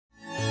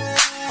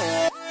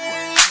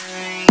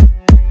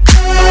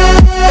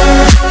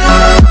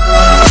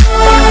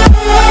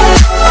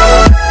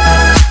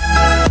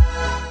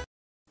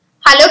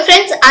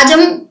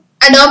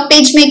Adobe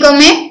PageMaker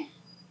में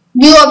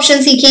view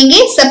option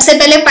सीखेंगे। सबसे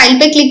पहले फाइल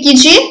पे क्लिक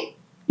कीजिए,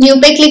 न्यू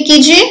पे क्लिक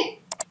कीजिए,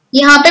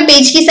 यहाँ पे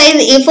पेज की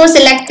साइज A4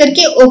 सिलेक्ट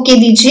करके ओके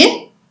दीजिए।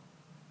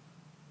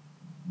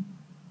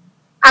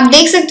 आप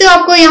देख सकते हो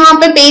आपको यहाँ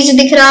पे पेज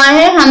दिख रहा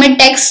है। हमें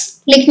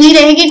टेक्स्ट लिखनी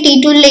रहेगी,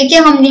 टी टूल लेके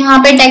हम यहाँ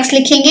पे टेक्स्ट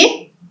लिखेंगे।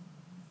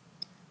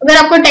 अगर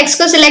आपको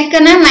टेक्स्ट को सिलेक्ट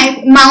करना है,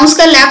 माउस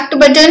का लेफ्ट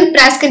बटन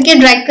प्रेस करके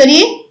ड्रैग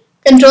करिए।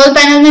 कंट्रोल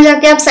पैनल में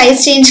जाके आप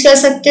साइज चेंज कर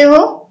सकते हो।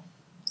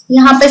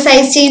 यहाँ पे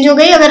साइज चेंज हो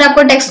गई। अगर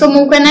आपको टेक्स्ट को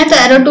मूव करना है तो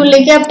एरो टूल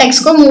लेके आप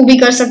टेक्स्ट को मूव भी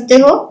कर सकते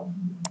हो।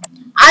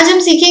 आज हम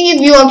सीखेंगे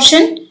व्यू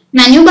ऑप्शन।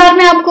 मेन्यू बार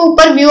में आपको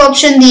ऊपर व्यू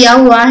ऑप्शन दिया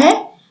हुआ है।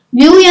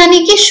 व्यू यानी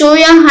कि शो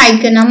या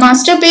हाइड करना।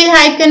 मास्टर पेज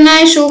हाइड करना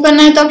है, शो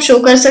करना है तो आप शो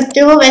कर सकते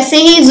हो। वैसे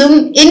ही जूम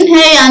इन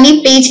है यानी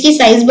पेज की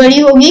साइज बड़ी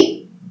होगी,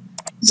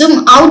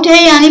 जूम आउट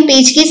है यानी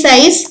पेज की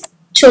साइज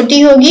छोटी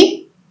होगी।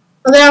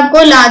 अगर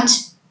आपको लार्ज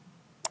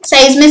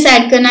साइज में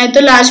सेट करना है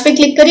तो लार्ज पे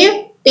क्लिक करिए,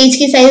 पेज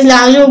की साइज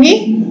लार्ज होगी।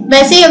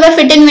 वैसे ही अगर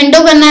फिट इन विंडो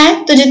करना है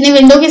तो जितनी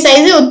विंडो की साइज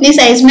है उतनी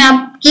साइज में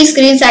आपकी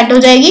स्क्रीन सेट हो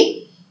जाएगी।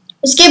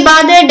 उसके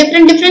बाद है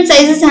डिफरेंट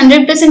साइजेस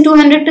 100%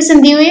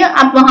 200% दी हुई है,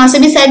 आप वहां से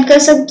भी सेट कर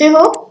सकते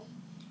हो।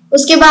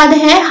 उसके बाद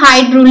है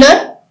हाइड रूलर,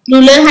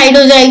 रूलर हाइड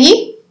हो जाएगी।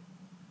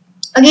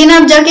 अगेन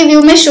आप जाके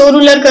व्यू में शो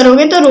रूलर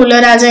करोगे तो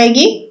रूलर आ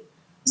जाएगी।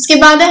 उसके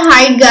बाद है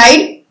हाइड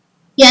गाइड,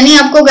 यानी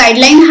आपको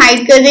गाइडलाइन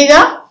हाइड कर देगा।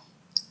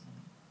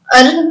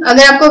 और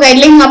अगर आपको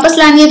गाइडलाइन वापस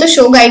लानी है तो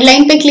शो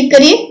गाइडलाइन पे क्लिक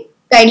करिए,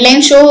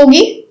 गाइडलाइन शो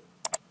होगी।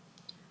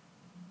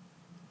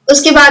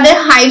 उसके बाद है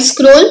हाइड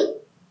स्क्रॉल,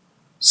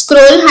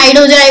 स्क्रॉल हाइड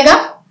हो जाएगा।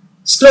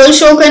 स्क्रॉल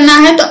शो करना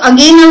है तो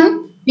अगेन हम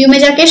व्यू में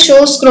जाके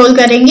शो स्क्रॉल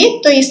करेंगे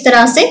तो इस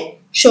तरह से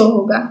शो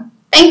होगा।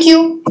 Thank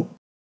you.